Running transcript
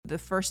the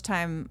first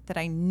time that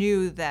I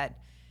knew that,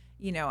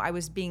 you know, I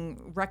was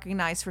being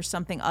recognized for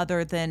something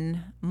other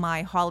than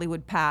my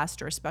Hollywood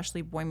past, or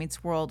especially Boy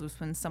Meets World, was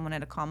when someone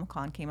at a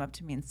Comic-Con came up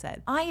to me and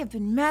said, I have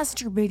been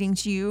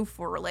masturbating to you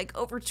for like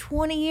over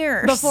 20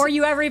 years. Before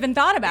you ever even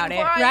thought about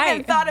it, right? Before I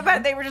even thought about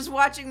it, they were just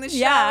watching the show.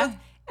 Yeah.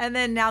 And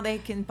then now they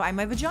can buy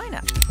my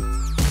vagina.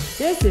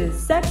 This is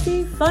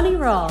Sexy Funny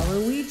Raw,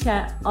 where we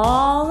chat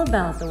all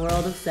about the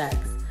world of sex,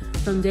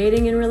 from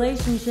dating and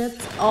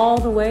relationships all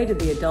the way to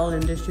the adult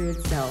industry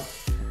itself.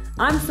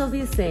 I'm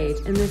Sylvia Sage,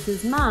 and this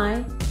is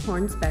my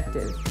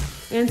Pornspective,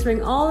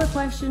 answering all the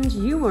questions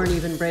you weren't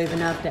even brave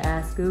enough to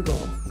ask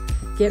Google.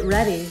 Get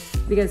ready,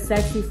 because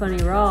Sexy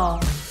Funny Raw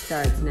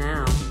starts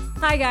now.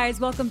 Hi guys,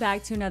 welcome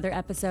back to another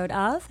episode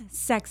of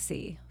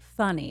Sexy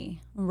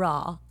Funny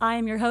Raw. I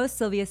am your host,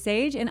 Sylvia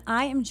Sage, and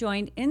I am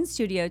joined in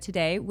studio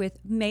today with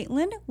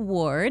Maitland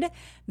Ward.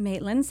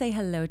 Maitland, say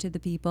hello to the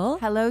people.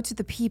 Hello to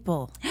the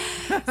people.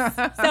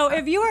 So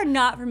if you are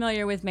not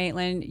familiar with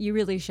Maitland, you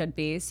really should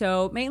be.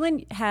 So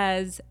Maitland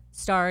has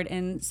starred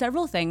in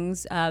several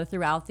things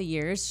throughout the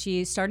years.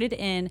 She started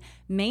in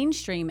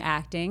mainstream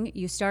acting.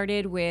 You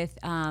started with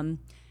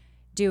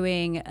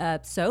doing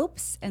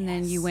soaps, and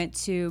then you went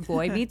to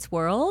Boy Meets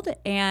World,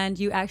 and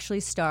you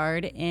actually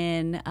starred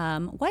in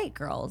White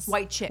Girls.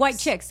 White Chicks. White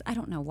Chicks. I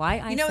don't know why I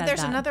said that. You know,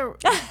 there's another...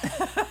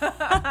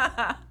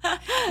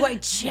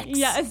 White Chicks.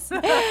 Yes.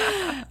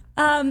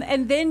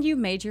 And then you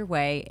made your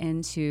way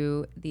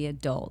into the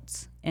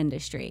adult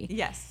industry.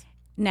 Yes.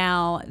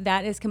 Now,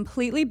 that is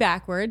completely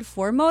backward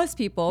for most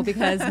people,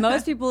 because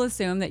most people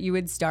assume that you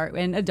would start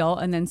in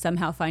adult and then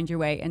somehow find your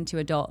way into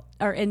adult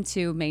or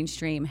into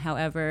mainstream.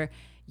 However,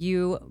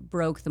 you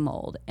broke the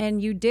mold,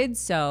 and you did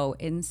so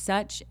in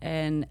such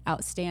an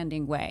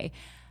outstanding way.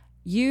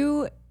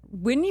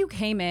 When you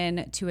came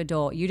in to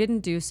adult, you didn't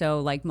do so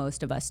like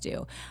most of us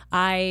do.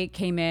 I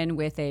came in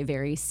with a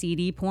very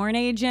seedy porn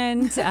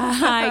agent.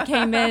 I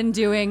came in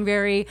doing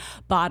very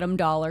bottom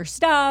dollar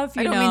stuff.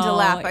 I don't mean to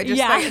laugh. I just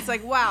like, it's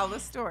like, wow,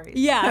 the story.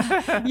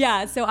 Yeah.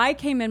 Yeah. So I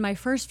came in, my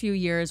first few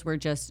years were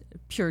just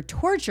pure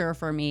torture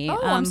for me. Oh,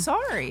 I'm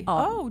sorry.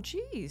 Oh,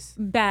 geez.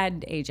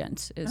 Bad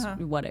agent is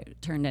what it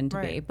turned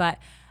into be. But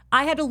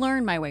I had to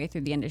learn my way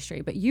through the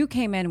industry, but you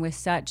came in with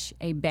such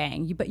a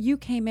bang. But you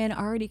came in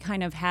already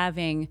kind of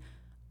having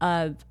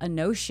a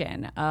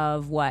notion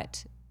of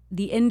what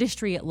the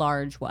industry at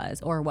large was,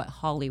 or what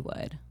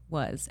Hollywood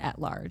was at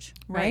large,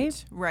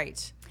 right?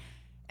 Right.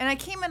 And I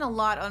came in a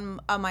lot on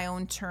my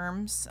own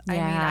terms. I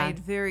mean, I had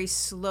very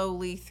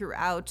slowly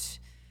throughout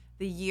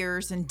the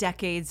years and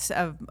decades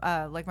of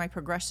like my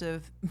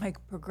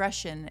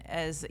progression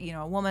as, you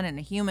know, a woman and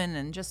a human,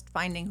 and just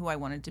finding who I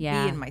wanted to be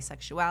and my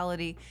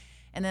sexuality.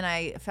 And then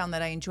I found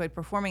that I enjoyed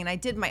performing, and I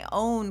did my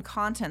own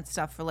content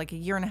stuff for like a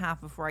year and a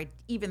half before I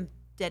even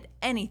did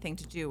anything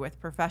to do with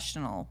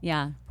professional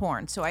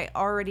porn. So I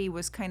already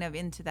was kind of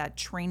into that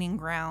training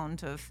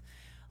ground of,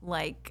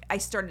 like, I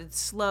started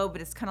slow,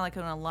 but it's kind of like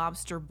when a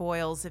lobster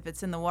boils. If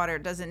it's in the water,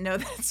 it doesn't know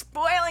that it's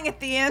boiling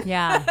at the end.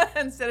 Yeah.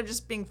 Instead of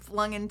just being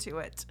flung into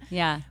it.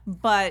 Yeah.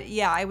 But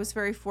yeah, I was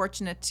very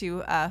fortunate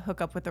to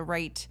hook up with the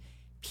right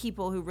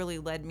people who really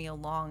led me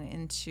along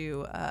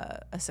into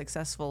a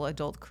successful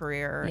adult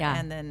career. Yeah.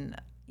 And then,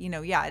 you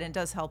know, and it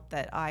does help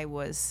that I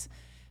was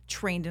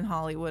trained in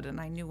Hollywood, and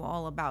I knew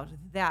all about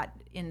that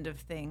end of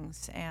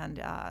things,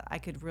 and I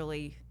could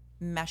really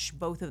mesh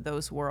both of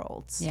those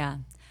worlds. Yeah.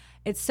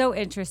 It's so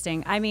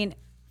interesting. I mean,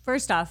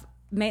 first off,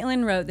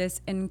 Maitland wrote this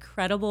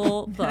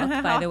incredible book,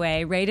 by the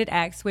way, Rated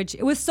X, which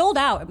it was sold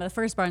out at the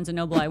first Barnes &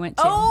 Noble I went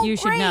to. Oh, you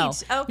should great. know.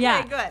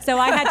 Okay, good. So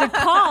I had to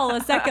call a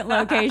second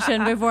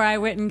location before I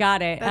went and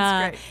got it.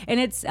 That's great. And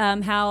it's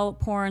how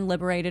porn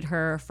liberated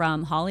her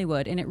from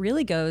Hollywood. And it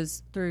really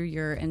goes through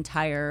your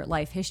entire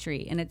life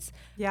history. And it's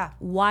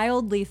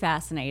wildly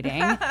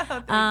fascinating.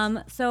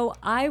 So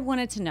I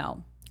wanted to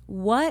know,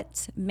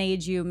 what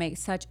made you make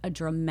such a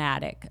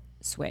dramatic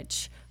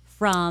switch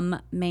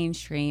from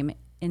mainstream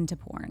into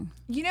porn?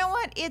 You know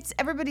what? It's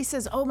everybody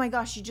says, "Oh my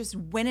gosh, you just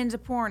went into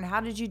porn.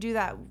 How did you do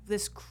that?"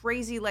 This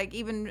crazy, like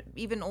even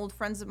old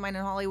friends of mine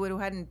in Hollywood who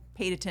hadn't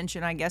paid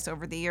attention, I guess,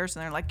 over the years,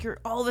 and they're like, "You're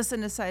all of a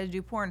sudden decided to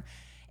do porn,"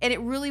 and it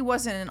really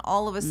wasn't an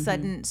all of a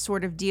sudden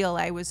sort of deal.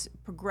 I was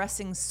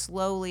progressing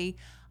slowly.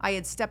 I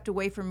had stepped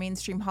away from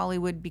mainstream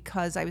Hollywood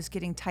because I was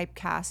getting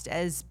typecast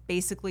as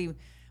basically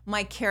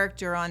my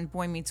character on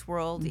Boy Meets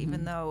World,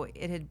 even though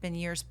it had been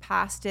years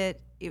past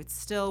it. It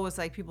still was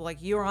like, people like,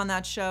 you're on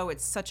that show.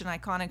 It's such an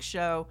iconic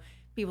show.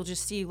 People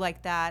just see you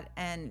like that,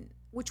 and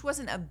which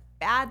wasn't a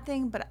bad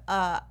thing, but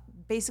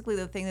basically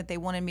the thing that they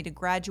wanted me to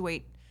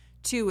graduate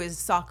to is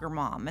soccer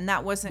mom, and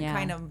that wasn't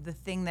kind of the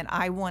thing that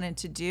I wanted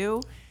to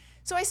do.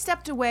 So I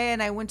stepped away,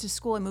 and I went to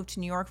school. I moved to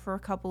New York for a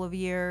couple of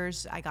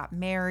years. I got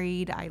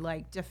married.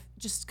 I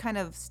just kind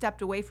of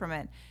stepped away from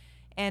it.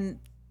 And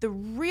the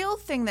real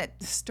thing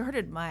that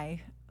started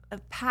my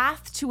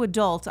path to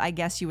adult, I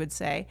guess you would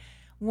say,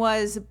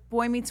 was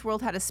Boy Meets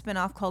World had a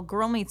spinoff called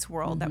Girl Meets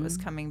World that was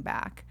coming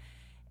back.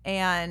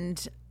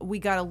 And we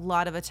got a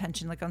lot of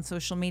attention like on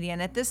social media.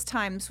 And at this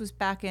time, this was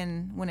back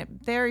in when it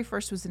very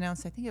first was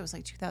announced, I think it was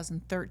like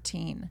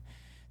 2013.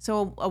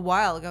 So a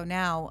while ago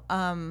now,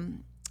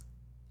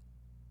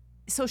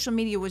 social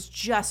media was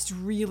just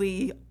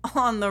really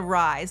on the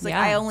rise. Like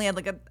I only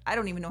had I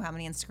don't even know how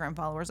many Instagram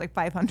followers, like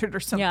 500 or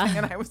something. Yeah.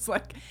 And I was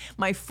like,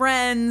 my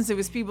friends, it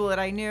was people that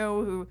I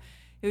knew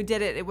who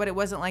did it, but it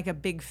wasn't like a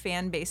big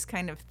fan base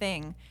kind of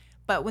thing.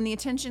 But when the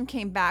attention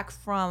came back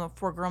from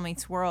For Girl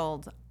Meets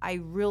World, I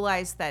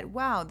realized that,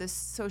 wow, this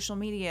social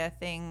media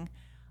thing,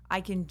 I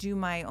can do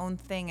my own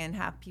thing and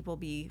have people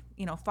be,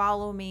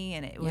 follow me.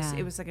 And it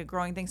was like a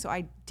growing thing. So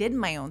I did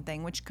my own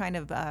thing, which kind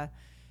of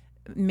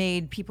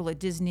made people at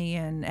Disney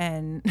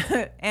and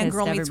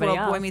Girl Meets World,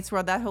 Boy Meets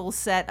World, that whole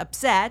set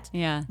upset.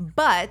 Yeah.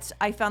 But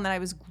I found that I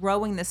was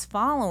growing this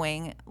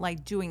following,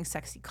 like doing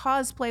sexy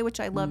cosplay, which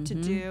I love to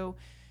do.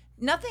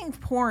 Nothing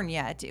porn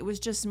yet. It was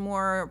just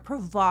more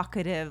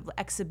provocative,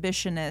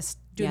 exhibitionist,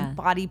 doing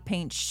body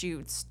paint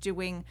shoots,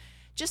 doing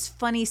just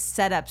funny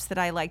setups that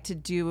I like to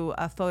do,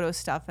 photo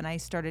stuff. And I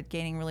started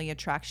gaining really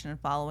attraction and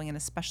following, and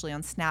especially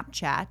on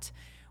Snapchat,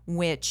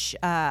 which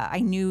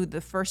I knew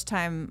the first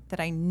time that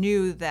I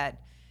knew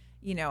that,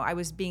 I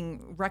was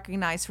being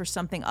recognized for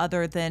something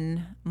other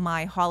than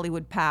my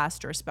Hollywood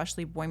past, or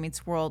especially Boy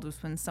Meets World,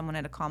 was when someone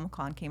at a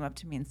Comic-Con came up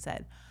to me and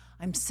said,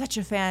 I'm such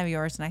a fan of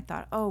yours. And I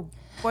thought, oh,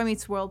 Boy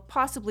Meets World,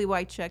 possibly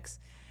White Chicks.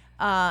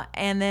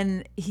 And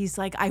then he's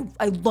like, I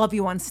love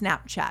you on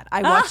Snapchat.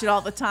 I watch it all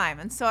the time.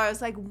 And so I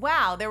was like,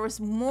 wow, there was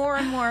more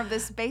and more of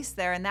this base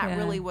there. And that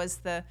really was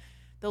the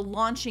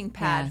launching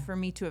pad for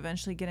me to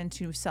eventually get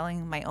into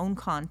selling my own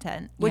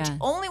content, which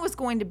only was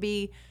going to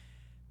be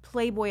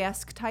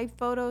Playboy-esque type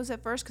photos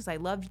at first, because I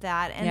loved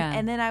that.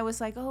 And then I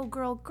was like, oh,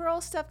 girl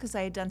stuff, because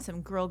I had done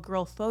some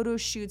girl photo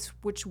shoots,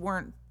 which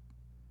weren't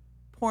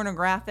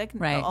pornographic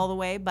all the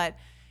way, but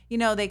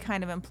they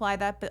kind of imply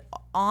that. But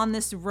on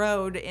this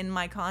road in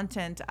my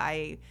content,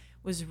 I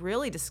was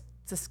really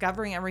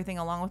discovering everything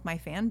along with my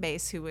fan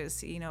base, who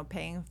was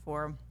paying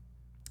for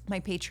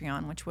my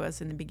Patreon, which was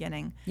in the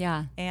beginning.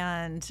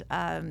 And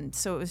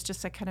so it was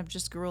just, I kind of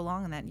just grew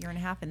along in that year and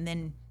a half, and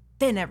then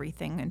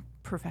everything in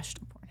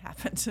professional porn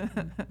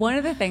happened. One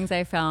of the things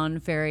I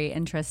found very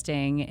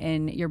interesting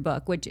in your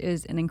book, which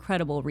is an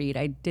incredible read,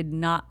 I did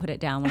not put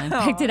it down when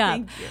I picked it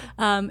up,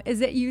 is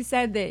that you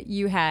said that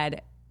you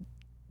had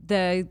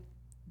the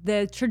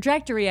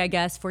trajectory, I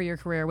guess, for your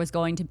career was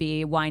going to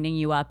be winding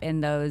you up in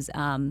those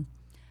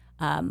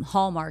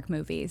Hallmark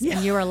movies.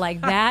 And you were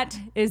like, that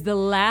is the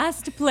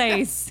last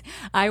place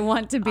I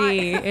want to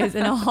be, is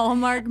in a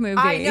Hallmark movie.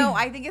 I know.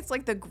 I think it's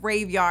like the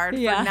graveyard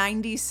for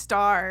 90s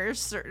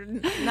stars, or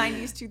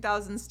 90s,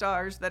 2000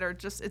 stars that are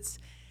just, it's,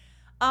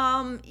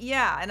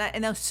 and I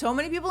know so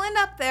many people end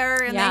up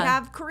there, and they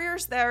have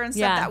careers there and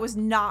stuff. That was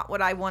not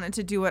what I wanted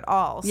to do at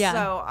all.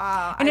 So,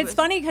 and it's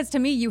funny because to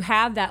me, you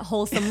have that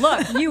wholesome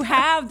look. You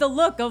have the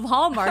look of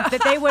Hallmark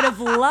that they would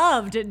have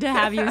loved to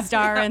have you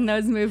star in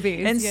those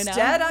movies.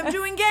 Instead, I'm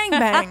doing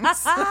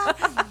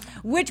gangbangs.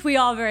 Which we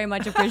all very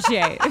much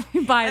appreciate,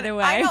 by the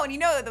way. I know,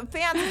 and the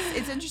fans,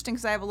 it's interesting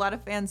because I have a lot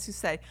of fans who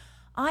say,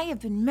 I have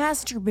been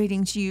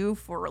masturbating to you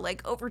for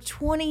like over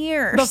 20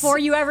 years. Before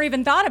you ever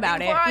even thought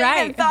about it, right? Before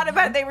I even thought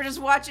about it, they were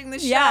just watching the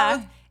show.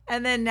 Yeah.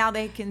 And then now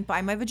they can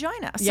buy my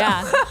vagina. So.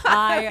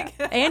 Yeah.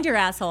 And your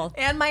asshole.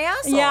 And my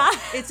asshole. Yeah.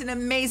 It's an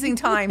amazing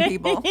time,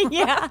 people.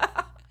 Yeah.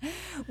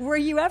 Were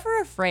you ever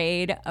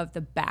afraid of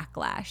the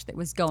backlash that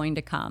was going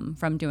to come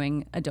from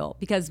doing adult?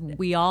 Because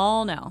we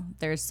all know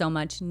there's so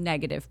much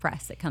negative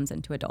press that comes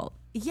into adult.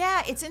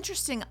 Yeah, it's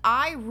interesting.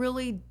 I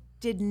really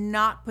did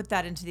not put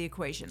that into the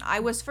equation. I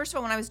was, first of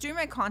all, when I was doing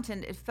my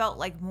content, it felt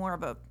like more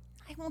of I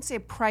won't say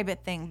a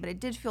private thing, but it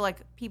did feel like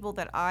people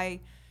that my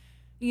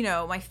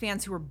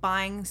fans who were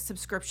buying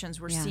subscriptions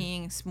were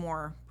seeing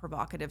more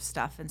provocative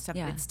stuff and stuff.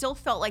 But it still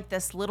felt like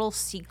this little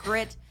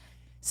secret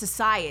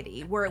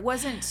society where it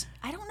wasn't,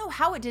 I don't know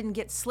how it didn't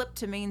get slipped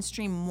to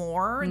mainstream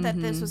more that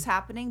this was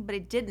happening, but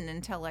it didn't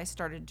until I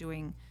started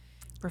doing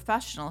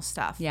professional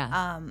stuff.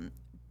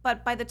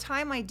 But by the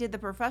time I did the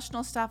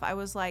professional stuff, I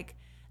was like,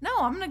 no,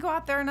 I'm going to go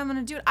out there and I'm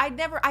going to do it. I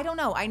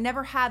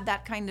never had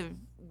that kind of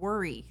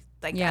worry.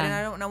 And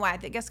I don't know why.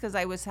 I guess because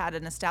I had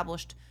an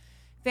established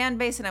fan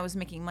base and I was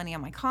making money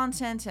on my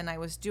content and I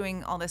was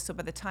doing all this. So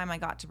by the time I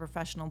got to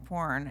professional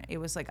porn, it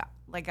was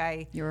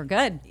you were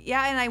good.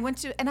 Yeah.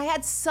 And I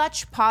had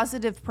such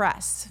positive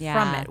press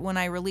from it when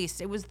I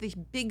released. It was the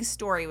big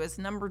story. It was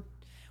number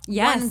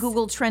one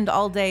Google trend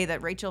all day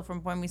that Rachel from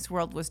Boy Meets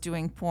World was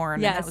doing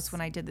porn. And that was when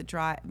I did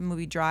the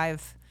movie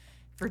Drive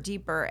for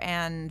Deeper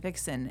and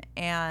Vixen.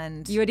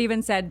 And you had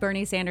even said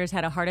Bernie Sanders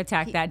had a heart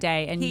attack that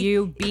day, and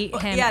you beat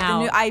him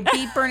out. I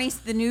beat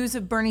the news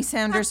of Bernie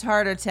Sanders'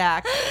 heart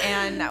attack,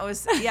 and that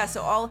was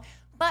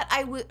But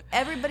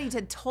everybody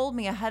had told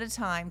me ahead of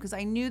time, because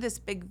I knew this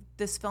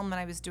film that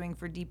I was doing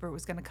for Deeper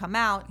was going to come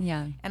out,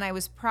 and I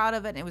was proud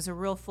of it. And it was a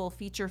real full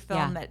feature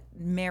film that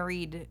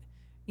married,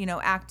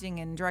 acting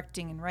and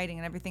directing and writing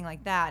and everything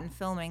like that, and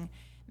filming.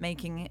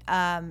 making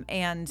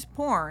and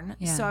porn.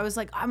 Yeah. So I was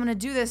like, I'm going to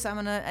do this. I'm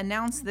going to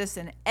announce this.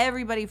 And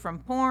everybody from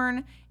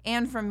porn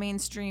and from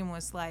mainstream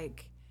was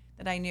like,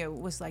 that I knew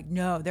was like,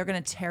 no, they're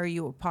going to tear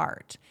you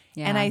apart.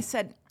 Yeah. And I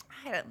said,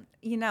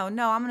 no,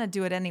 I'm going to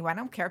do it anyway. I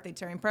don't care if they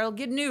tear me apart. It'll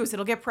get news.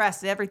 It'll get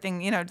press,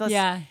 everything,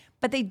 Yeah.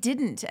 But they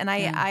didn't. And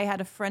I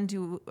had a friend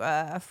who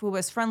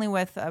was friendly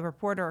with a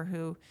reporter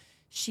who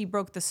she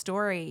broke the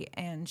story,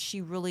 and she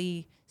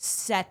really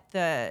set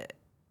the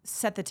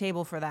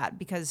table for that,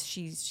 because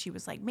she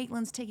was like,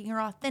 Maitland's taking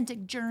her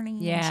authentic journey.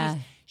 Yeah.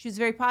 And she was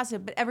very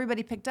positive, but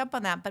everybody picked up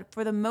on that. But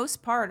for the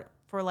most part,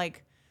 for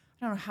like,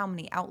 I don't know how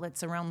many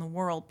outlets around the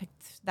world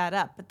picked that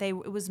up, but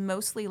it was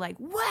mostly like,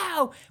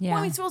 wow, Yeah.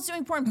 Boy Meets World's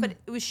doing porn. But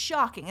it was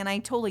shocking. And I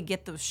totally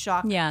get those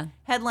shock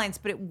headlines,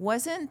 but it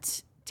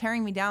wasn't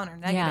tearing me down or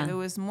negative. Yeah. It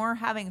was more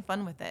having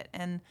fun with it.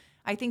 And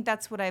I think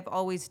that's what I've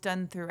always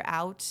done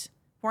throughout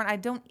porn. I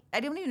don't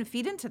even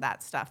feed into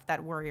that stuff,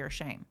 that worry or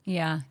shame.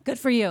 Yeah. Good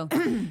for you.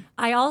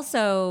 I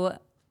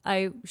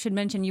should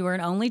mention you were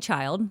an only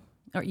child.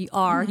 Or you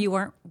are, you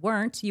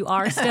weren't, you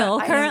are still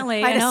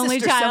currently I had an a only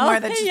sister child.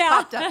 somewhere that just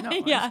popped up. No,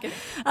 I'm just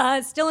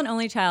kidding. Still an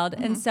only child.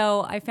 And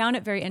so I found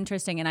it very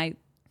interesting, and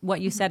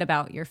what you said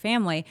about your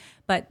family,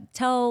 but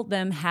tell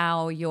them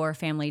how your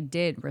family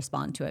did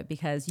respond to it,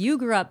 because you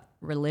grew up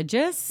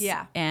religious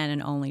and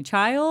an only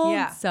child.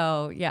 Yeah.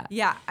 So, yeah.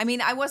 Yeah. I mean,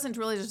 I wasn't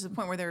religious to the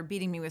point where they were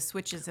beating me with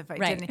switches if I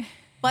didn't.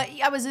 But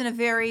I was in a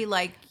very,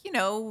 like,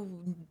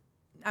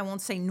 I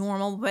won't say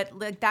normal, but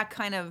like that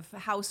kind of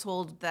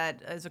household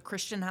that is a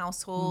Christian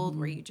household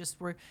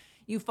where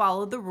you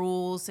followed the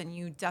rules and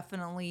you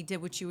definitely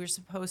did what you were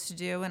supposed to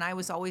do. And I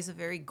was always a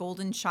very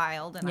golden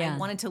child, and I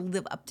wanted to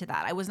live up to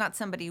that. I was not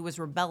somebody who was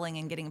rebelling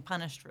and getting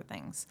punished for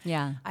things.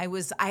 Yeah. I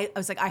was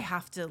like, I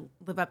have to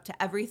live up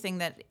to everything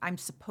that I'm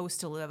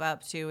supposed to live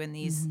up to in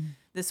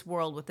this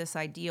world with this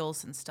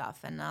ideals and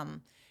stuff. And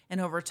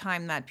over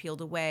time that peeled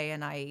away,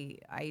 and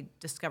I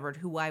discovered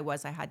who I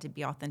was. I had to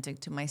be authentic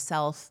to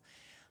myself.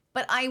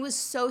 But I was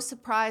so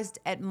surprised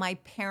at my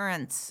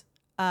parents.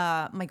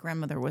 My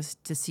grandmother was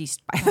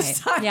deceased by this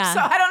time, so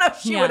I don't know if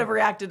she would have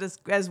reacted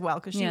as well,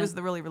 because she was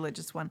the really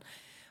religious one.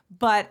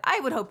 But I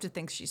would hope to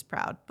think she's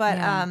proud. But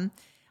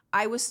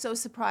I was so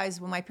surprised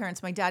when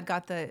my dad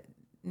got the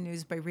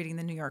news by reading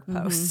the New York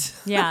Post.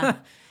 Yeah.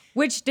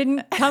 Which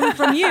didn't come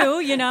from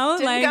you, Didn't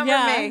come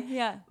from me.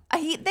 Yeah.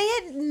 They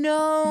had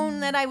known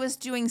that I was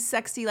doing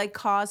sexy, like,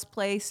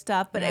 cosplay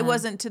stuff, but it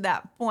wasn't to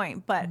that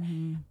point. But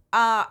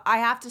I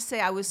have to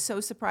say, I was so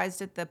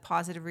surprised at the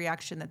positive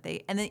reaction that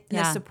the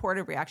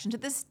supportive reaction to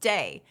this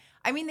day.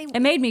 I mean,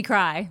 it made me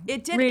cry.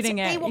 It did. Reading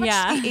They it.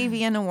 watched the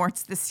AVN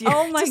Awards this year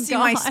Oh my to see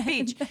my God.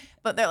 speech,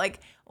 but they're like,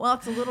 well,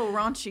 it's a little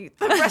raunchy,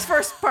 the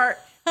first part.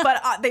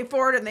 But they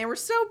forwarded, and they were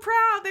so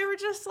proud. They were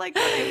just like,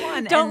 oh, they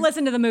won. Don't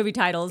listen to the movie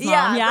titles,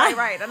 Mom. Yeah,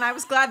 right. And I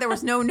was glad there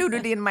was no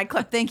nudity in my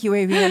clip. Thank you,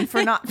 AVN,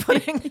 for not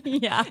putting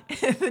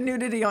the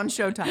nudity on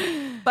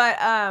Showtime.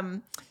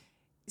 But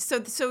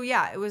so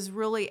yeah, it was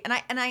really, and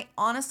I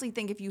honestly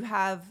think if you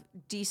have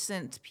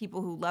decent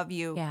people who love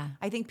you,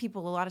 I think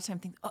people a lot of time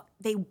think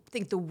they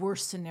think the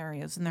worst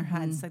scenarios in their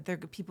heads,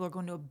 like people are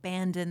going to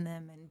abandon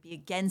them and be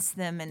against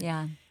them, and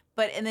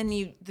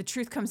then the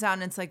truth comes out,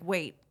 and it's like,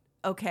 wait.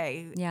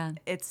 Okay. Yeah.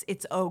 It's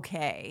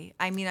okay.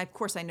 I mean, of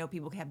course I know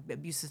people have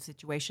abusive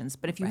situations,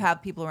 but if you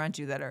have people around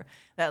you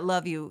that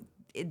love you,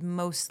 it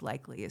most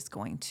likely is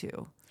going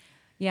to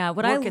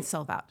work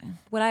itself out.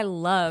 What I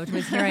loved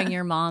was hearing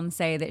your mom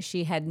say that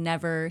she had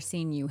never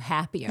seen you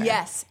happier.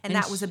 Yes. And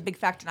that was a big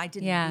factor. And I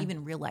didn't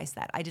even realize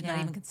that. I did not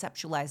even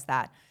conceptualize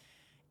that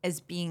as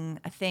being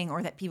a thing,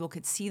 or that people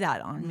could see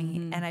that on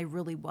me. And I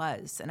really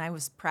was. And I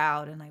was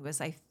proud, and I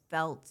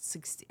felt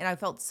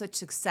such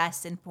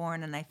success in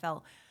porn, and I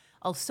felt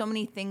so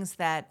many things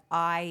that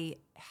I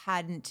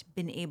hadn't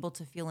been able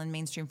to feel in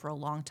mainstream for a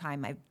long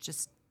time. I'd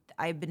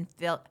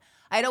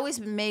always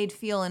been made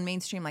feel in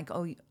mainstream like,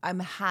 oh,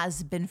 I'm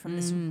has been from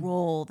this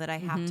role that I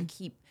have to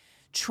keep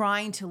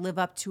trying to live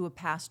up to a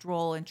past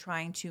role and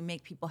trying to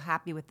make people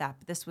happy with that.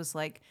 But this was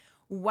like,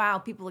 wow,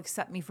 people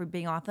accept me for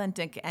being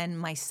authentic and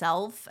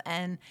myself.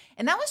 And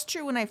that was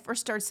true when I first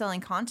started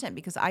selling content,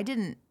 because I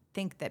didn't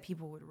think that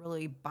people would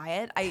really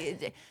buy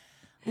it.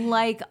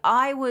 Like,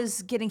 I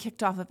was getting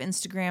kicked off of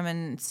Instagram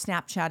and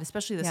Snapchat,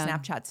 especially the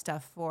Snapchat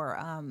stuff, for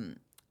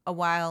a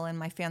while. And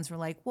my fans were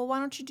like, well, why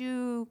don't you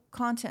do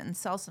content and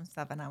sell some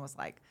stuff? And I was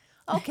like,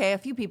 okay, a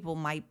few people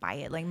might buy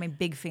it. Like, my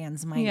big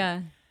fans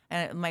might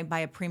buy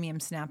a premium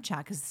Snapchat,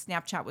 because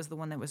Snapchat was the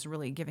one that was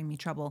really giving me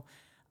trouble.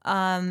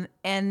 And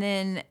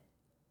then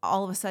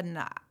all of a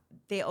sudden,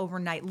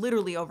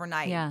 literally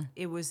overnight,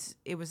 it was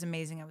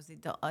amazing. I was the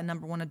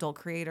 #1 adult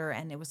creator,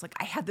 and it was like,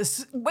 I had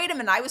this, wait a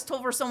minute, I was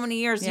told for so many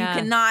years, you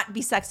cannot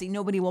be sexy.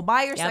 Nobody will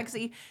buy your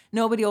sexy.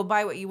 Nobody will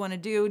buy what you want to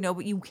do.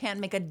 You can't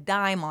make a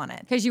dime on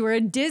it. Because you were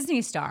a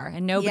Disney star,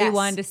 and nobody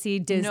wanted to see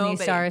Disney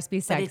stars be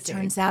sexy. But it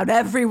turns out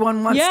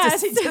everyone wants to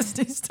see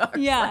Disney stars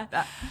like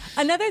that.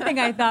 Another thing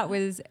I thought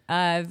was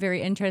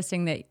very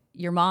interesting that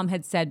your mom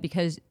had said,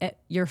 because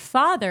your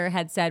father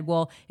had said,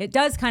 well, it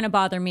does kind of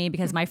bother me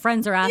because my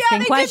friends are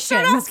asking questions. Did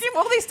start asking,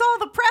 well, they saw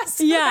the press.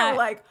 Yeah. They were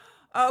like,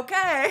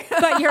 okay.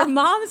 But your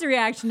mom's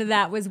reaction to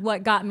that was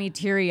what got me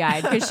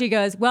teary-eyed, because she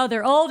goes, well,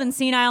 they're old and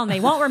senile and they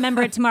won't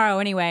remember it tomorrow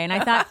anyway. And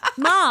I thought,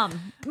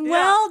 Mom,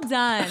 well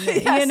done.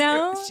 Yes, you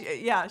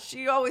know?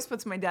 She always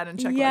puts my dad in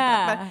check like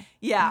that.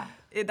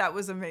 But that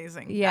was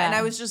amazing. Yeah. And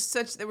I was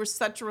just there was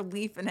such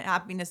relief and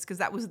happiness, because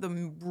that was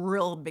the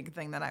real big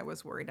thing that I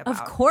was worried about.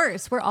 Of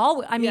course.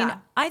 I mean,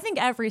 I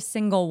think every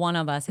single one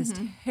of us is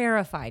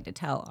terrified to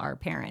tell our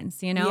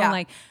parents, you know? Yeah.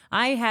 Like,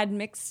 I had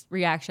mixed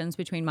reactions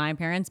between my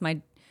parents.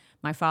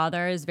 My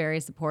father is very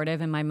supportive,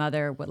 and my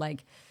mother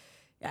would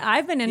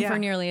I've been in for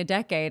nearly a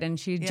decade, and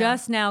she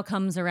just now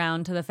comes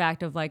around to the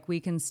fact of like,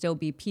 we can still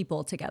be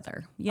people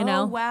together, you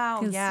know? Oh, wow.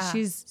 'Cause Yeah.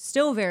 she's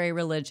still very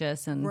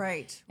religious and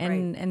Right.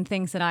 and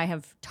thinks that I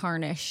have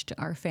tarnished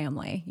our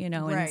family, you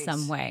know, in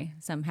some way,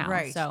 somehow.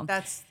 Right. So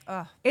That's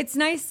it's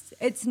nice.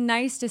 It's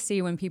nice to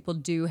see when people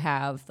do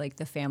have like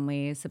the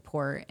family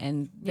support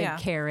and the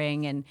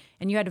caring, and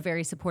you had a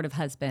very supportive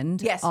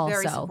husband. yes, also.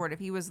 very supportive.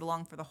 He was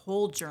along for the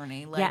whole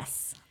journey.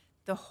 Yes.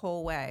 The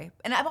whole way.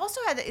 And I've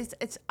also had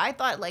I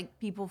thought like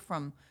people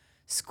from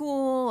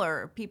school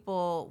or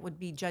people would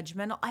be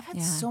judgmental. I've had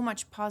so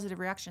much positive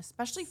reaction,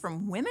 especially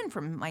from women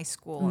from my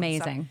school.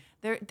 Amazing.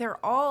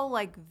 They're all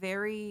like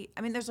very,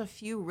 I mean, there's a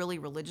few really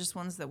religious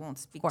ones that won't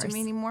speak to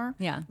me anymore.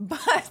 Yeah.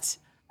 But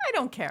I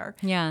don't care.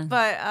 Yeah.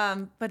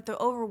 But the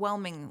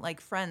overwhelming like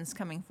friends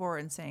coming forward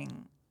and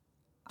saying,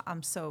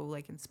 I'm so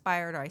like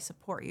inspired, or I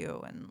support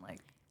you, and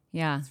like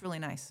it's really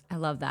nice. I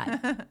love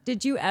that.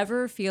 Did you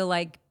ever feel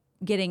like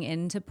getting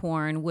into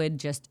porn would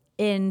just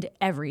end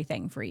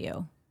everything for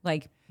you?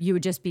 Like, you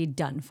would just be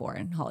done for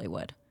in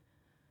Hollywood?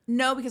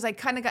 No, because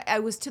I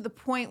was to the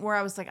point where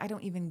I was like, I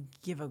don't even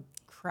give a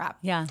crap.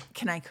 Yeah.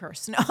 Can I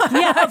curse? No.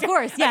 Yeah, of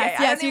course. Yes,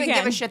 I yes, don't you even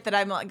can. give a shit that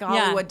I'm like,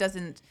 Hollywood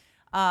doesn't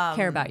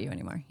care about you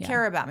anymore. Yeah.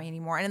 care about me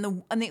anymore. And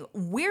the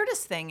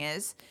weirdest thing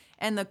is,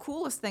 and the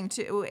coolest thing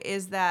too,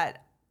 is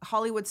that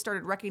Hollywood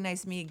started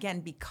recognizing me again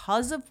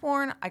because of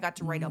porn. I got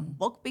to write a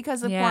book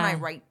because of porn. I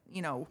write,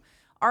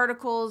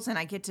 articles, and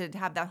I get to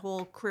have that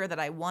whole career that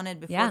I wanted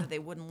before that they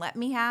wouldn't let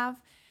me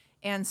have.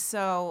 And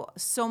so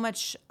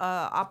much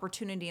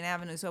opportunity and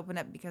avenues opened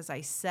up because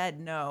I said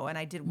no, and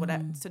I did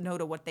said no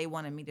to what they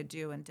wanted me to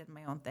do, and did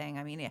my own thing.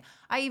 I mean,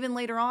 I even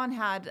later on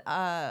had,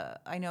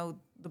 I know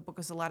the book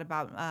was a lot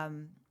about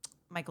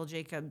Michael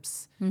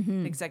Jacobs,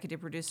 the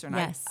executive producer.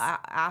 And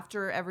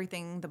after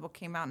everything, the book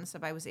came out and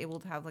stuff, I was able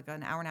to have like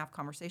an hour and a half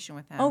conversation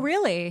with him. Oh,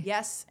 really?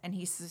 Yes. And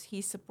he's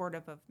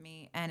supportive of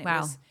me. And it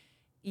was,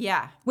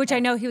 Which I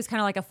know he was kind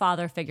of like a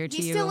father figure to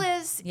you. He still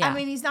is. Yeah. I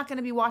mean, he's not going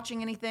to be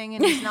watching anything,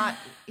 and he's not,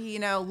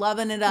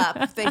 loving it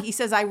up. He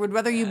says, I would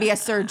rather you be a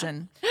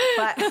surgeon.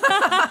 But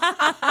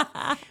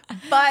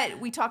but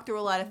we talked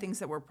through a lot of things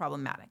that were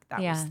problematic.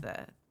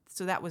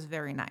 So that was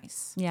very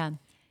nice. Yeah.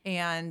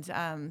 And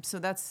so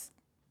that's.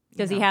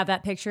 Does he have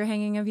that picture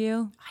hanging of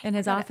you in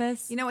his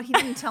office? You know what? He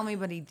didn't tell me,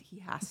 but he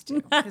has to.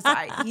 Because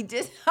he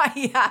did.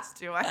 He has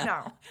to. I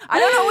know. I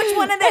don't know which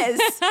one it is,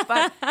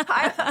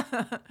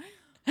 but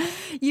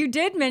You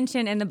did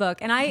mention in the book,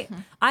 and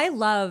I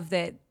love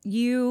that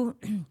you,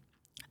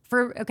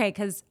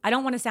 because I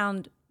don't want to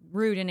sound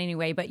rude in any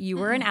way, but you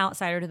were an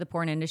outsider to the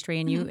porn industry,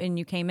 and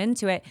you came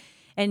into it,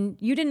 and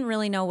you didn't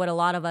really know what a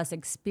lot of us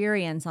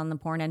experience on the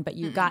porn end, but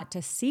you got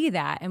to see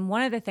that. And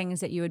one of the things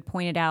that you had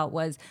pointed out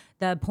was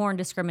the porn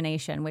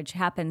discrimination, which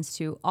happens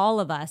to all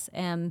of us,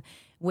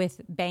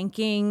 with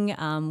banking,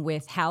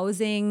 with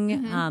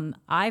housing.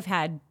 I've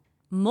had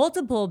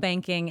multiple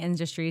banking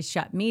industries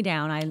shut me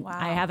down.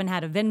 I haven't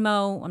had a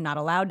Venmo. I'm not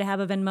allowed to have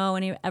a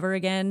Venmo ever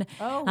again.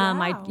 Oh,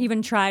 wow. I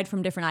even tried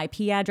from different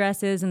IP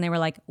addresses, and they were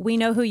like, we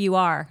know who you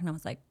are. And I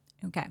was like,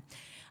 okay.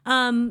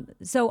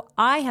 So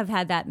I have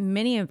had that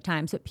many of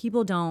times, but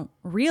people don't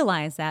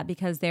realize that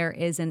because there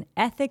is an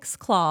ethics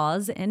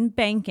clause in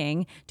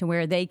banking to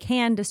where they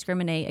can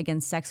discriminate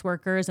against sex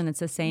workers, and it's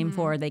the same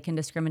for they can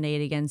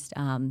discriminate against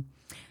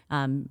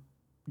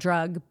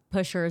drug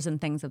pushers and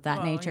things of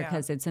that nature,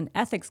 because it's an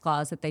ethics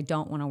clause that they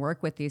don't want to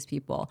work with these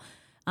people.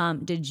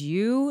 Did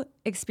you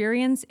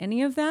experience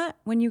any of that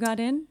when you got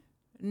in?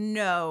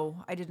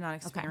 No, I did not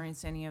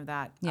experience any of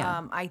that.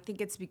 Yeah. I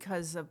think it's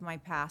because of my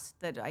past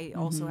that I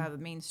also have a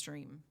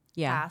mainstream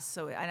past.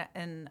 So,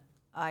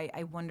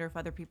 I wonder if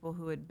other people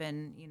who had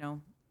been,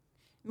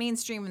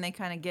 mainstream and they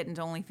kind of get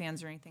into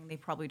OnlyFans or anything, they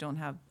probably don't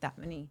have that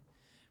many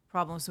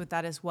problems with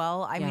that as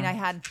well. I mean, I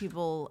had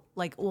people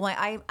like,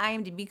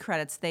 IMDb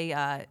credits,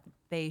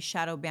 they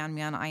shadow banned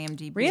me on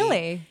IMDb.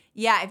 Really?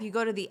 Yeah, if you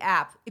go to the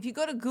app. If you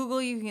go to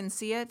Google, you can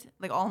see it,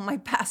 like all my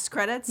past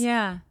credits.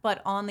 Yeah.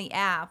 But on the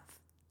app,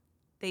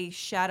 they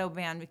shadow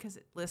ban because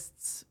it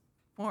lists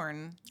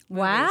porn movies.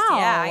 Wow.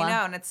 Yeah, I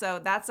know. And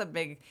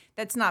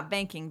that's not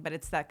banking, but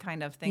it's that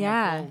kind of thing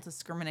of full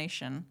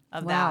discrimination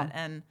of that.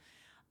 And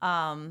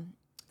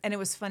it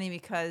was funny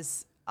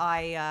because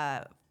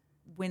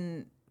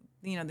when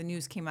the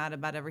news came out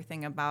about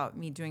everything about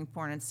me doing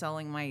porn and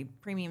selling my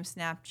premium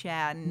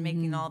Snapchat and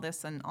making all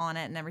this and on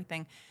it and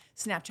everything.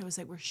 Snapchat was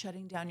like, we're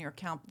shutting down your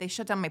account. They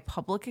shut down my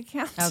public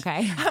account.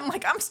 Okay. I'm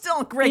like, I'm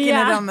still raking it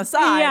on the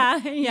side. Yeah.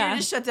 You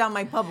just shut down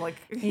my public.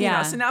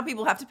 So now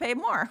people have to pay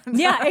more.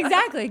 Yeah,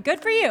 exactly. Good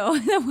for you.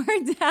 That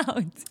worked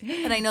out.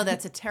 And I know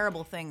that's a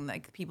terrible thing,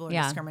 like people are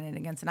discriminated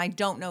against. And I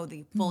don't know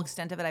the full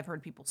extent of it. I've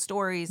heard people's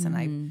stories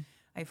and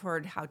I've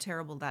heard how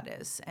terrible that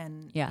is.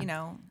 And,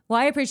 Well,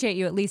 I appreciate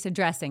you at least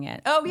addressing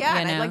it. Oh, yeah.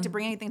 And I'd like to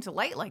bring anything to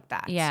light like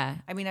that. Yeah.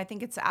 I mean, I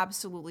think it's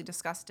absolutely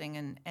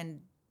disgusting. And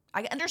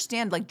I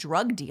understand like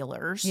drug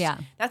dealers. Yeah.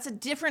 That's a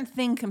different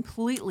thing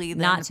completely.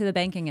 Not to the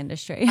banking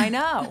industry. I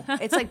know.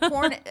 It's like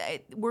porn.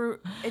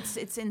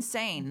 It's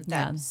insane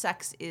that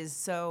sex is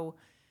so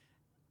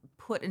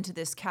put into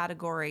this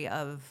category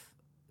of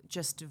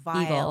just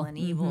vile and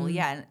evil.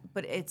 Yeah.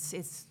 But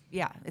it's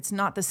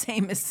not the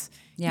same as,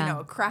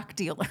 a crack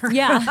dealer.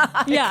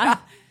 Yeah.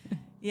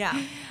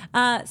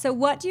 Yeah. So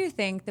what do you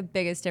think the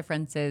biggest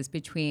difference is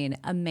between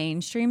a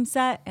mainstream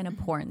set and a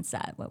porn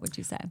set? What would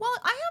you say? Well,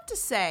 I have to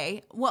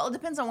say, it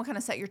depends on what kind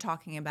of set you're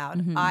talking about.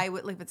 I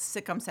would like if it's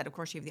a sitcom set, of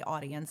course you have the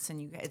audience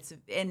and if it's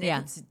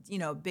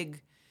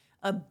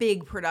a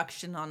big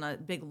production on a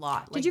big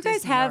lot. Did you guys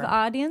Disney have or,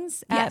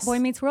 audience at Boy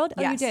Meets World?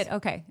 Oh, yes. You did?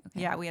 Okay.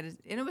 Yeah, we had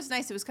and it was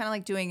nice. It was kind of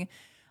like doing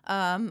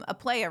a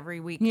play every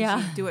week. Yeah.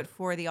 You do it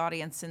for the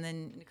audience and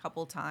then a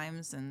couple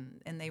times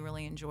and they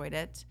really enjoyed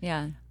it.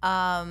 Yeah.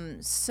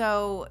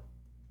 So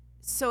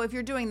if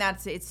you're doing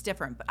that, it's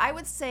different. But I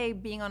would say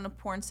being on a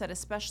porn set,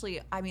 especially,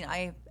 I mean,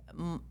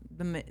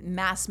 the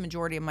mass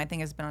majority of my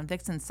thing has been on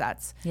Vixen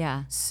sets.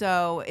 Yeah.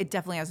 So it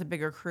definitely has a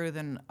bigger crew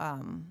than,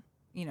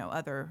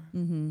 other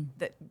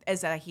that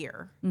as I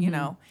hear,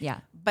 Yeah.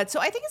 But so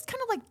I think it's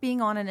kind of like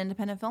being on an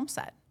independent film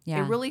set.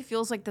 Yeah. It really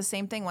feels like the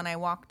same thing. When I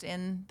walked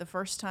in the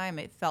first time,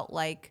 it felt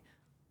like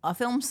a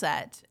film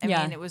set. I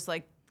mean, it was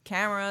like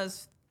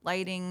cameras,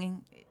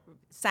 lighting,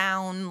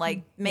 sound,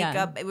 like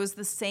makeup. It was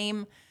the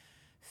same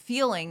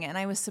feeling. And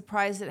I was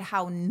surprised at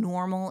how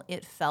normal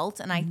it felt.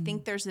 And I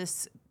think there's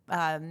this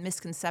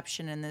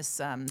misconception and this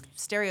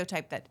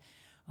stereotype that,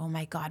 oh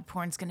my God,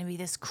 porn's going to be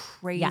this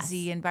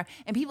crazy and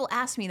people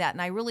ask me that.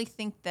 And I really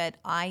think that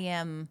I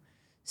am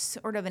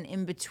sort of an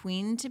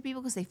in-between to people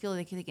because they feel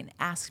like they can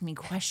ask me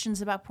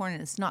questions about porn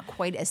and it's not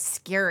quite as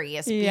scary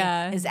as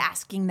as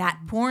asking that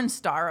porn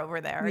star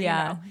over there.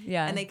 Yeah.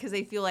 And because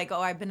they feel like,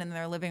 I've been in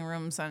their living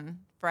rooms on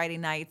Friday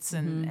nights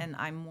and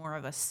I'm more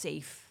of a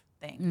safe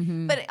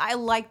thing. But I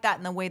like that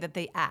in the way that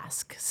they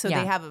ask. So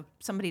they have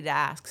somebody to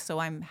ask. So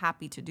I'm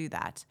happy to do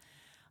that.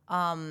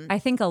 I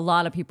think a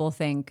lot of people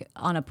think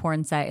on a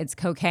porn set it's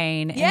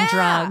cocaine and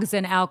drugs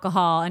and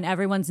alcohol and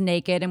everyone's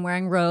naked and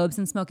wearing robes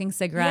and smoking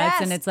cigarettes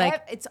and it's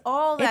like it's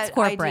all that it's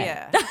corporate.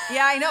 Idea.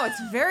 Yeah, I know,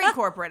 it's very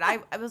corporate. I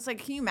was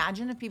like, can you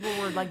imagine if people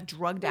were like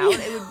drugged out?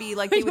 It would be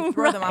like they would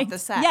throw them off the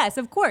set. Yes,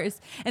 of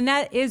course. And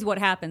that is what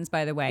happens,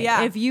 by the way.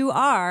 Yeah. If you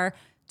are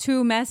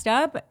too messed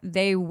up,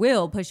 they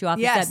will push you off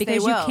the set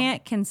because you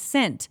can't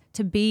consent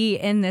to be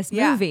in this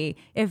movie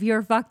if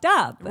you're fucked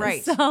up.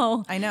 Right.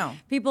 So I know.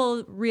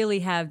 People really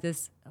have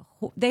this,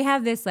 they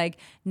have this like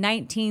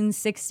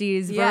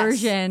 1960s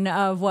version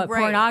of what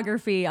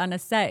pornography on a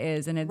set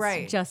is. And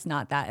it's just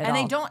not that at all. And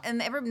they don't,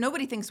 and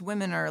nobody thinks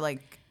women are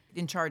like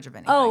in charge of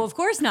anything. Oh, of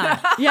course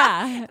not.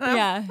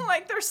 Yeah.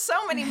 Like there's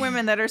so many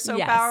women that are so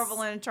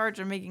powerful and in charge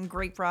of making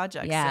great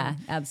projects. Yeah,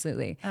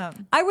 absolutely.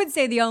 I would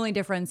say the only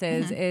difference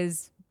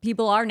is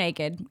people are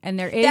naked and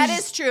there is. That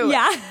is true.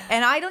 Yeah.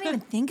 And I don't even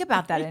think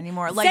about that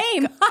anymore. Like,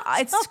 Same.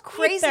 It's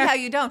crazy how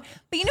you don't.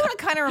 But you know what it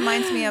kind of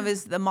reminds me of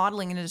is the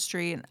modeling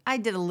industry. And I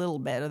did a little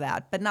bit of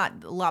that, but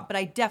not a lot. But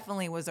I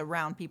definitely was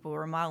around people who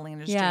were modeling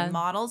industry and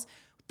models.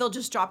 They'll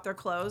just drop their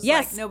clothes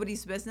like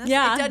nobody's business.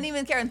 Yeah. It doesn't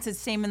even care. It's the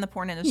same in the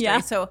porn industry. Yeah.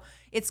 So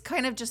it's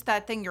kind of just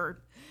that thing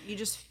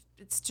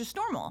it's just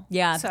normal.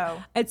 Yeah.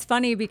 So it's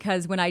funny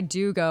because when I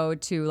do go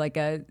to like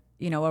a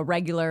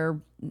regular,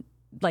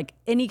 like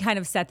any kind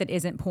of set that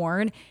isn't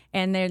porn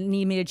and they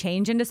need me to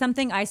change into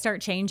something, I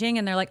start changing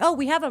and they're like, oh,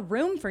 we have a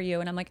room for you.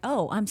 And I'm like,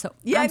 oh, I'm sorry.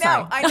 I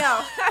know.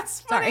 That's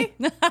funny.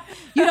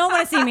 You don't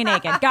want to see me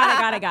naked.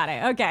 Got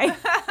it. Okay.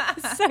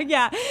 So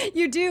yeah,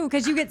 you do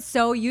because you get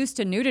so used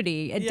to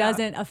nudity. It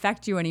doesn't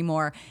affect you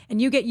anymore.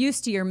 And you get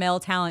used to your male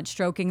talent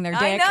stroking their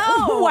dick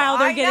while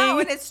they're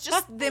getting. And it's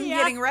just them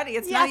getting ready.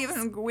 It's not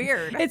even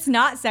weird. It's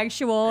not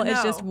sexual.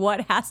 It's just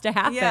what has to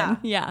happen.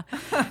 Yeah.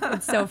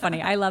 It's so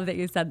funny. I love that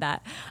you said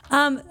that.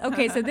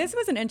 Okay, so this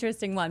was an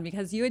interesting one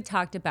because you had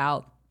talked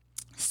about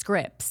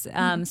scripts.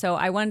 So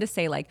I wanted to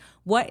say, like,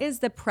 what is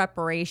the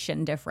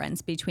preparation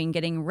difference between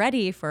getting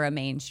ready for a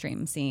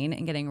mainstream scene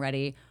and getting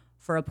ready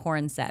for a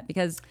porn set?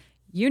 Because,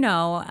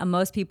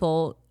 most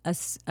people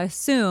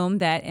assume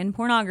that in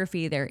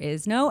pornography there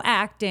is no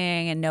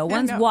acting and no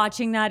one's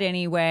watching that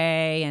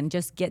anyway and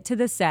just get to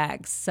the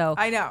sex. So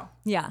I know.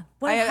 Yeah.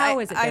 How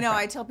is it different? I know.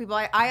 I tell people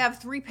I have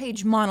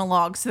 3-page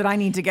monologues that I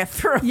need to get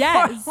through.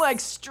 Yes. Like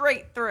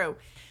straight through.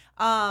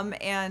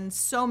 And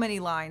so many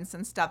lines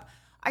and stuff.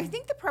 I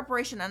think the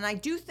preparation, and I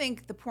do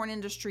think the porn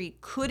industry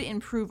could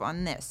improve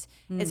on this,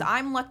 is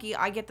I'm lucky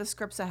I get the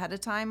scripts ahead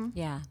of time.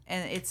 Yeah.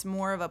 And it's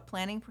more of a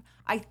planning.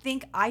 I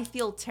think I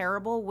feel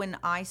terrible when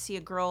I see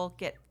a girl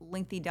get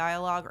lengthy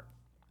dialogue, or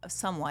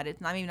somewhat.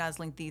 It's not even as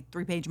lengthy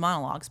 3-page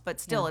monologues,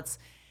 but still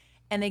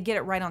and they get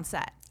it right on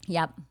set.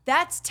 Yep.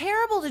 That's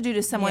terrible to do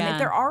to someone. If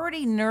they're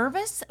already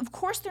nervous, of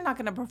course they're not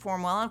going to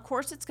perform well. Of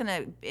course it's going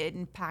to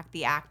impact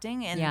the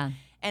acting.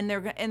 And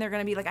they're going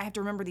to be like, I have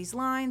to remember these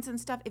lines and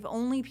stuff. If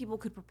only people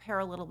could prepare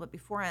a little bit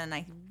beforehand. And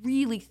I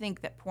really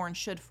think that porn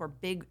should, for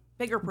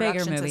bigger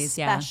productions movies,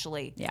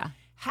 especially, yeah.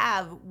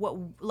 have what,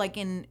 like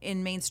in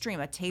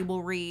mainstream, a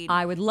table read.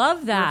 I would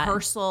love that.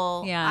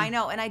 Rehearsal. Yeah. I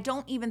know. And I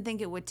don't even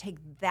think it would take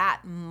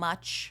that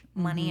much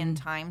money and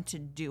time to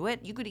do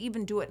it. You could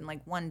even do it in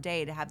like one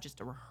day to have just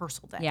a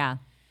rehearsal day. Yeah.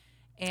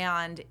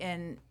 And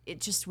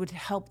it just would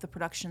help the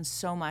production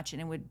so much,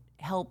 and it would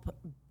help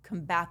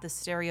combat the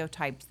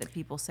stereotypes that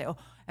people say, oh,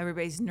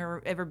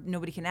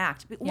 nobody can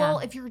act. But, well,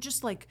 if you're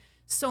just like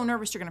so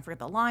nervous, you're going to forget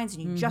the lines,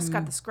 and you just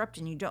got the script,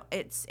 and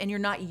and you're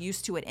not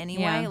used to it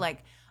anyway. Yeah.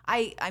 Like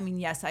I mean,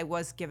 yes, I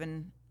was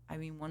given,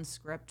 one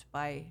script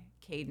by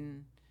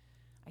Caden.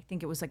 I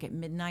think it was like at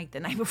midnight the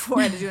night before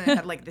I had to do it. And I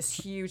had like this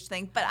huge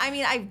thing. But I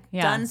mean, I've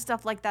done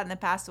stuff like that in the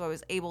past, so I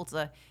was able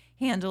to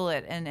handle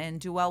it and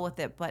do well with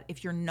it. But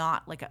if you're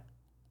not like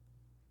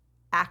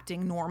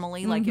acting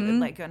normally,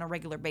 like on a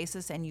regular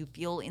basis, and you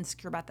feel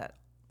insecure about that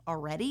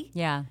already,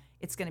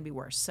 it's going to be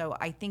worse. So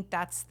I think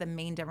that's the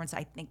main difference.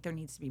 I think there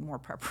needs to be more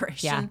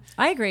preparation. Yeah,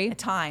 I agree.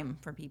 Time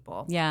for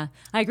people. Yeah,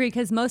 I agree,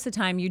 because most of the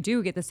time you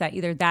do get the set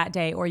either that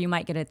day or you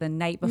might get it the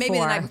night before. Maybe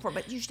the night before,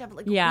 but you should have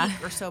like a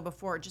week or so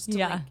before just to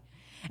like.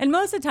 And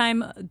most of the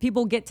time,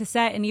 people get to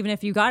set, and even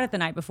if you got it the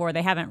night before,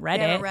 they haven't read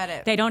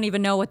it. They don't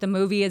even know what the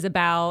movie is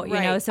about, you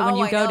know. So when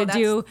you go to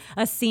do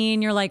a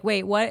scene, you're like,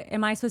 "Wait, what?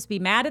 Am I supposed to be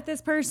mad at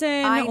this person?"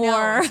 I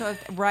know. Or So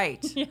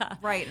right,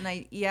 and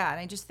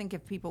I just think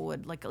if people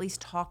would like at least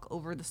talk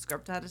over the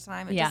script at a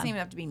time, it doesn't even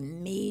have to be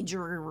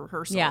major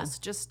rehearsals. Yeah.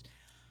 Just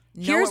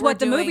here's what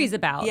the movie's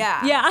about.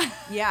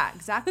 Yeah,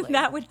 exactly.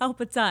 That would help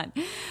a ton.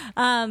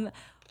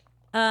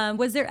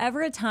 Was there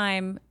ever a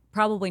time?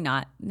 Probably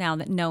not, now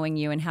that knowing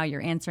you and how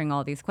you're answering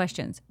all these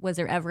questions. Was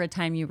there ever a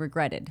time you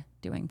regretted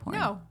doing porn?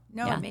 No,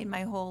 I made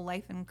my whole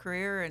life and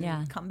career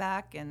and come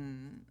back,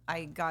 and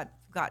I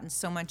gotten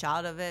so much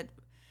out of it,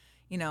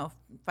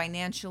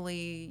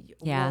 financially,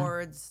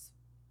 awards,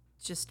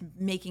 just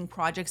making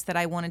projects that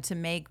I wanted to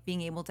make,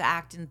 being able to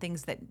act in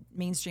things that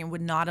mainstream would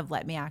not have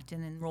let me act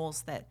in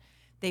roles that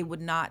they would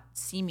not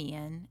see me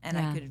in, and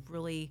I could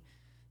really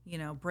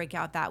break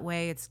out that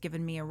way. It's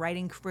given me a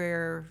writing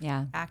career,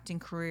 acting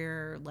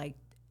career, like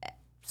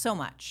so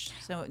much.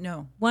 So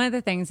no. One of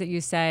the things that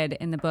you said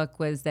in the book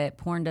was that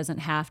porn doesn't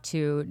have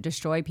to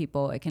destroy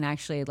people. It can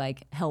actually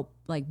like help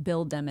like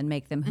build them and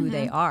make them who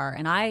they are.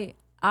 And I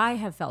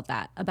have felt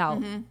that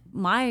about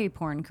my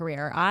porn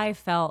career. I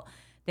felt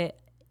that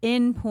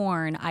in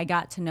porn, I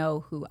got to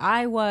know who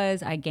I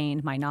was. I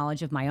gained my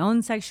knowledge of my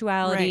own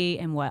sexuality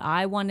and what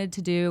I wanted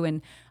to do.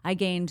 And I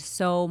gained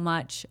so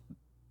much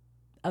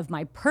of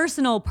my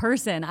personal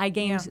person. I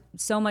gained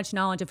so much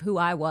knowledge of who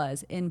I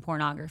was in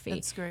pornography.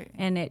 That's great.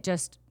 And it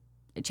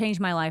changed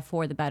my life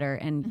for the better.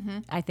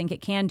 And I think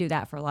it can do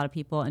that for a lot of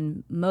people.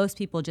 And most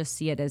people just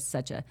see it as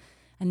such a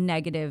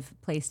negative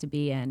place to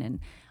be in.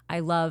 And I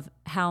love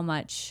how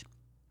much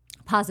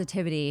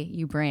positivity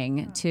you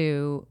bring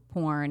to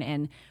porn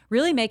and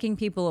really making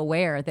people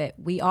aware that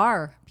we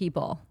are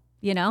people.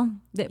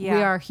 That we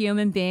are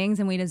human beings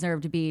and we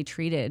deserve to be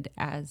treated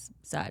as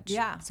such.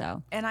 Yeah.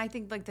 So, and I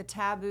think like the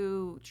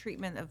taboo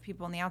treatment of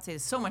people on the outside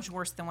is so much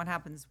worse than what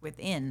happens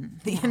within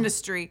the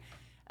industry.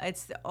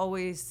 It's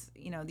always,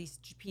 these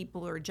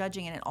people are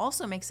judging, and it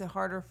also makes it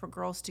harder for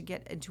girls to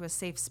get into a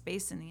safe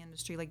space in the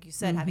industry. Like you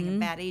said, having a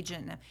bad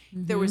agent. If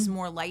there was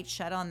more light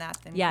shed on that,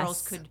 then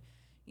girls could,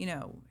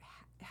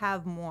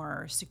 have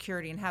more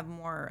security and have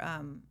more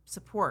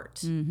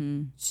support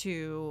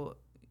to,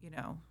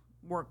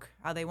 work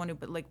how they want to,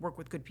 but like work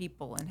with good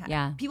people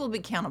and people be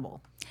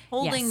accountable,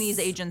 holding these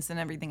agents and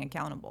everything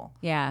accountable.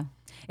 Yeah.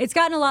 It's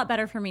gotten a lot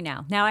better for me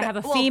now. Now I have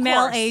a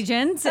female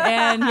agent,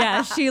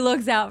 and she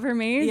looks out for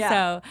me.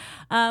 So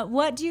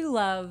what do you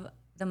love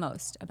the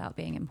most about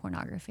being in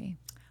pornography?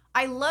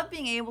 I love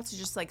being able to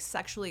just like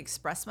sexually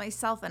express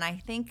myself. And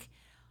I think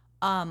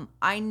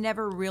I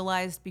never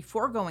realized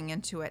before going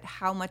into it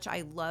how much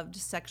I loved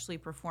sexually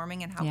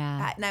performing and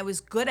and I was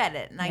good at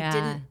it. And I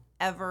didn't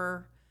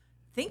ever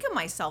think of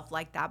myself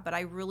like that, but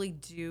I really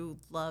do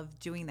love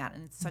doing that,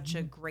 and it's such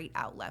a great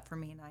outlet for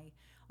me. And I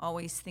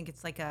always think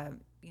it's like a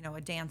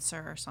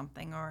dancer or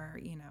something, or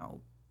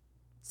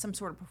some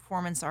sort of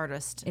performance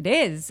artist. It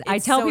is. I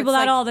tell people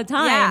that all the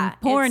time. Yeah,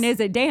 porn is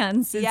a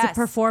dance. It's a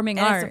performing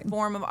art. It's a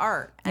form of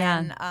art,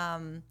 and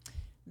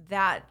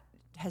that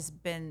has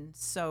been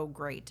so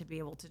great to be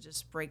able to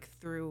just break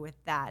through with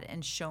that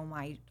and show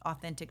my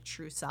authentic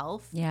true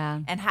self.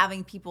 Yeah. And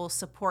having people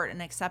support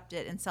and accept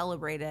it and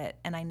celebrate it.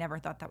 And I never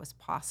thought that was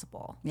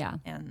possible. Yeah.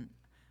 And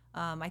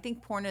I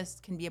think porn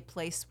can be a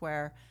place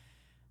where,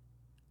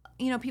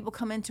 people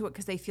come into it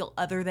because they feel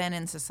other than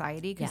in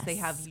society because they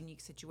have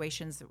unique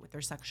situations with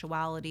their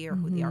sexuality or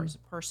who they are as a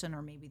person,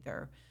 or maybe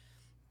they're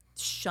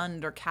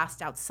shunned or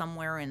cast out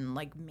somewhere in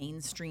like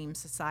mainstream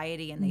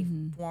society, and they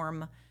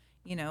form,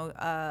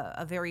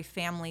 a very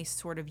family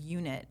sort of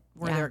unit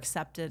where they're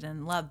accepted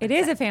and loved. It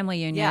is a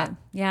family unit.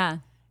 Yeah.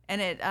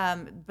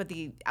 And but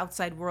the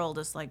outside world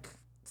is like,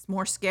 it's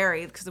more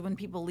scary because when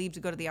people leave to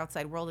go to the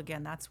outside world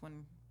again, that's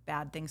when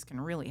bad things can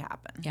really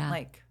happen. Yeah.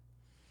 Like,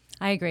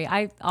 I agree.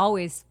 I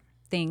always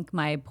think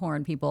my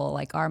porn people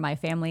like are my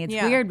family. It's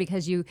weird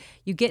because you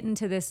get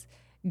into this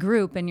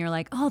group and you're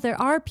like, oh, there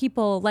are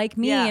people like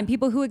me and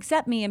people who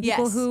accept me and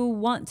people who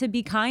want to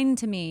be kind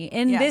to me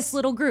in this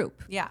little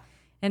group. Yeah.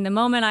 And the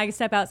moment I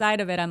step outside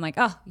of it, I'm like,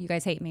 oh, you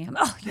guys hate me.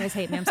 You guys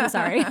hate me. I'm so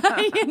sorry.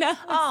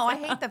 Oh,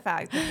 I hate the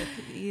fact that,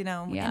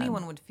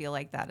 anyone would feel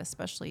like that,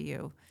 especially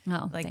you,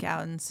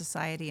 out in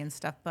society and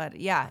stuff. But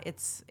yeah,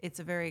 it's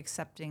a very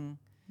accepting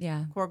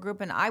core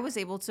group. And I was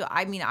able to,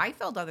 I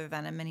felt other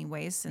than in many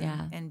ways,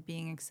 and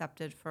being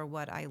accepted for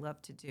what I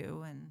love to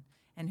do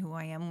and who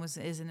I am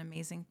is an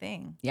amazing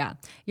thing. Yeah.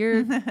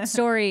 Your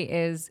story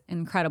is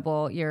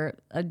incredible. You're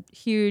a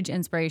huge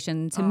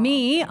inspiration to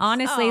me. Thanks.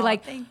 Honestly,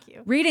 thank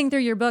you. Reading through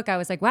your book, I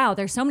was like, wow,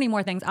 there's so many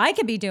more things I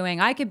could be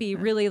doing. I could be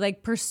really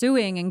like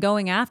pursuing and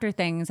going after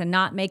things and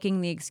not making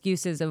the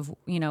excuses of,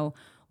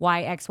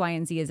 why X, Y,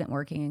 and Z isn't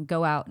working, and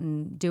go out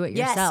and do it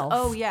yourself.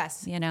 Oh,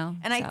 yes.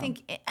 And I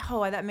think,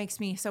 that makes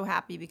me so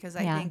happy because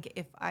I think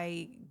if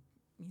I,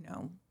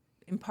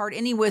 impart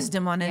any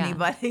wisdom on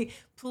anybody,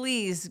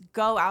 please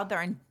go out there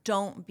and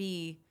don't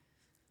be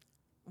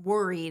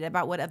worried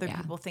about what other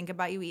people think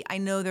about you. I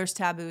know there's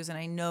taboos and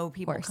I know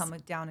people come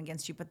down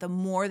against you, but the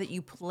more that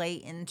you play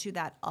into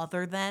that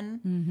other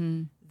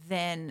than,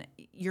 then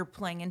you're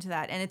playing into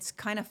that. And it's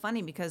kind of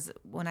funny because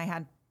when I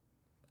had,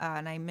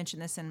 and I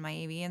mentioned this in my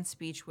AVN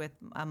speech with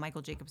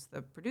Michael Jacobs,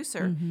 the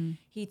producer,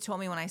 he told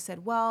me when I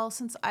said, well,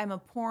 since I'm a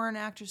porn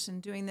actress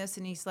and doing this,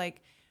 and he's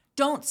like,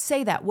 don't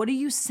say that. What are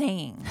you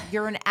saying?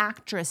 You're an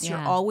actress. You're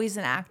always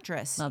an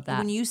actress. Love that.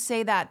 When you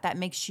say that, that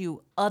makes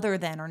you other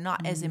than or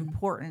not as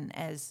important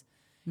as,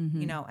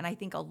 and I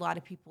think a lot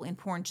of people in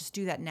porn just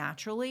do that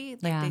naturally.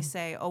 Like they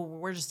say, oh,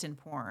 we're just in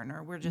porn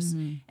or we're just,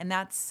 and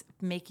that's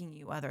making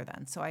you other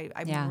than. So I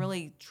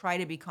really try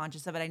to be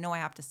conscious of it. I know I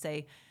have to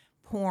say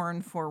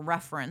porn for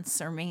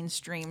reference or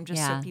mainstream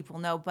just so people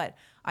know, but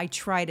I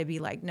try to be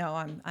like, no,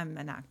 I'm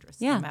an actress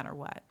no matter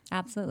what.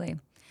 Absolutely.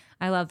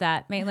 I love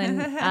that.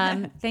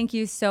 Maitland, thank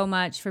you so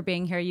much for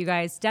being here. You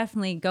guys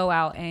definitely go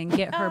out and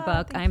get her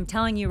book. I'm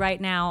telling you right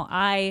now,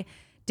 I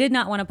did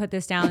not want to put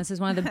this down. This is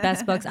one of the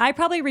best books. I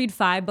probably read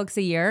 5 books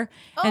a year.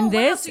 And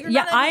this,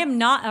 I am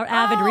not an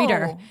avid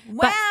reader,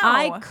 but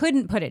I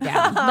couldn't put it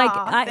down.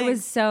 It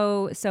was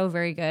so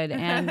very good.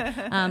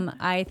 And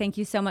I thank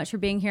you so much for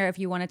being here. If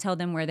you want to tell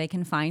them where they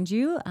can find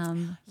you.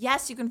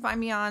 Yes, you can find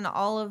me on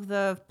all of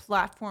the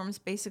platforms,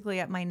 basically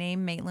at my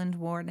name, Maitland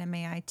Ward,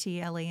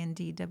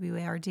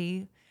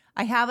 MaitlandWard.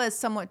 I have a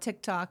somewhat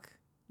TikTok,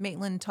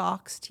 Maitland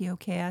Talks,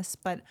 TOKS,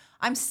 but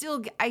I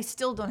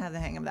still don't have the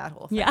hang of that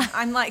whole thing. Yeah.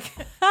 I'm like,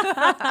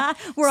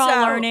 we're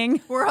all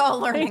learning. We're all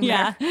learning.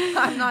 Yeah. There.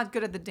 I'm not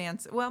good at the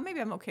dance. Well, maybe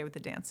I'm okay with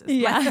the dances.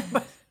 Yeah.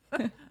 But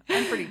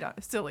I'm pretty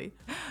silly.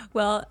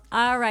 Well,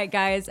 all right,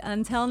 guys.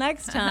 Until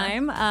next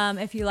time,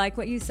 if you like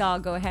what you saw,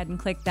 go ahead and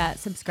click that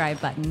subscribe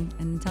button.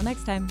 And until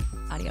next time,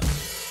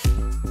 adios.